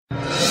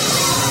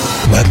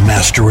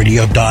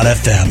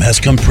Webmasterradio.fm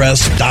has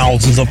compressed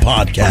thousands of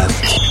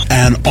podcasts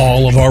and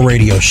all of our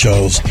radio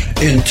shows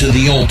into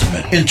the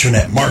ultimate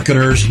internet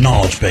marketer's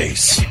knowledge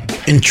base.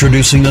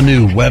 Introducing the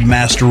new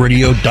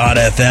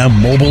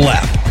Webmasterradio.fm mobile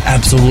app,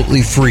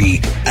 absolutely free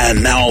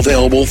and now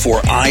available for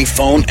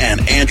iPhone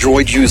and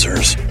Android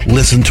users.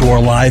 Listen to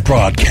our live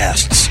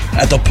broadcasts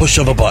at the push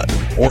of a button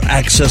or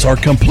access our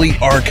complete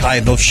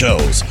archive of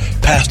shows,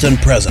 past and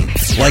present,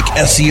 like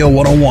SEO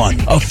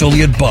 101,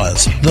 Affiliate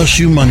Buzz, The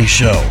Shoe Money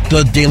Show,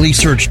 The Daily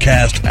Search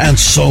Cast, and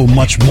so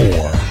much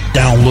more.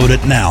 Download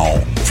it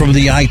now from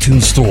the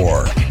iTunes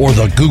Store or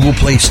the Google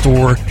Play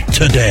Store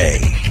today.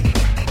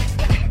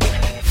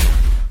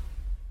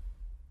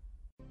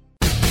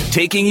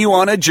 Taking you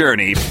on a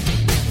journey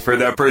for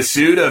the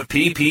pursuit of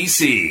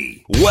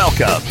PPC.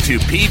 Welcome to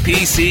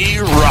PPC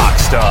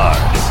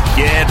Rockstars.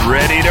 Get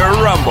ready to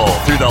rumble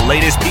through the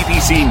latest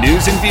PPC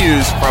news and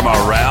views from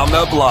around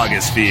the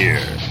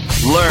blogosphere.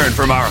 Learn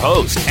from our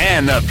host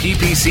and the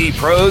PPC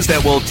pros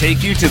that will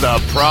take you to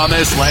the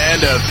promised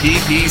land of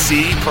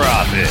PPC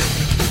profit.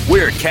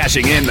 We're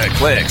cashing in the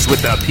clicks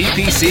with the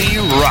PPC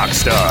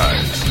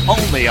Rockstars.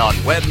 Only on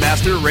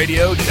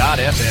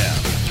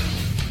WebmasterRadio.fm.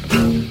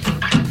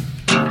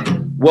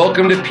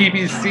 Welcome to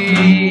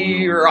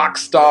PPC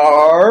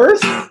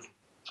Rockstars.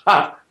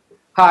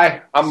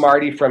 Hi, I'm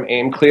Marty from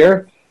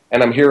AimClear,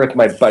 and I'm here with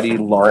my buddy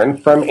Lauren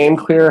from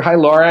AimClear. Hi,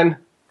 Lauren.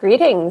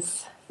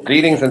 Greetings.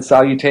 Greetings and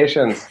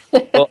salutations.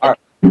 Well,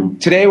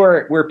 today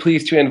we're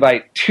pleased to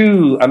invite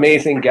two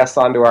amazing guests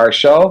onto our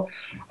show.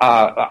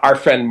 Our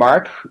friend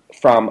Mark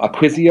from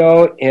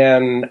Acquisio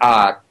in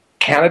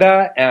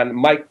Canada, and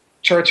Mike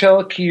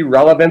Churchill, Key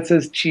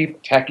Relevance's chief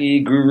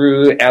techie,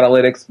 guru,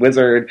 analytics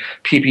wizard,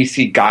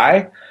 PPC guy.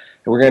 And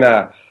we're going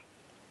to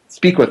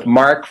speak with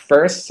Mark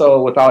first.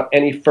 So without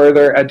any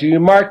further ado,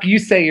 Mark, you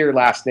say your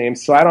last name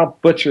so I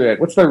don't butcher it.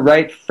 What's the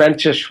right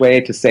Frenchish way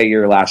to say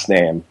your last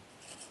name?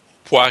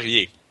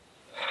 Poirier.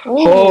 Ooh.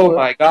 Oh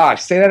my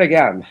gosh, say that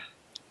again.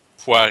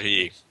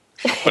 Poirier.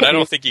 But I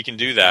don't think you can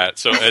do that.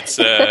 So it's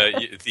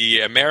the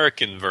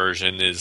American version is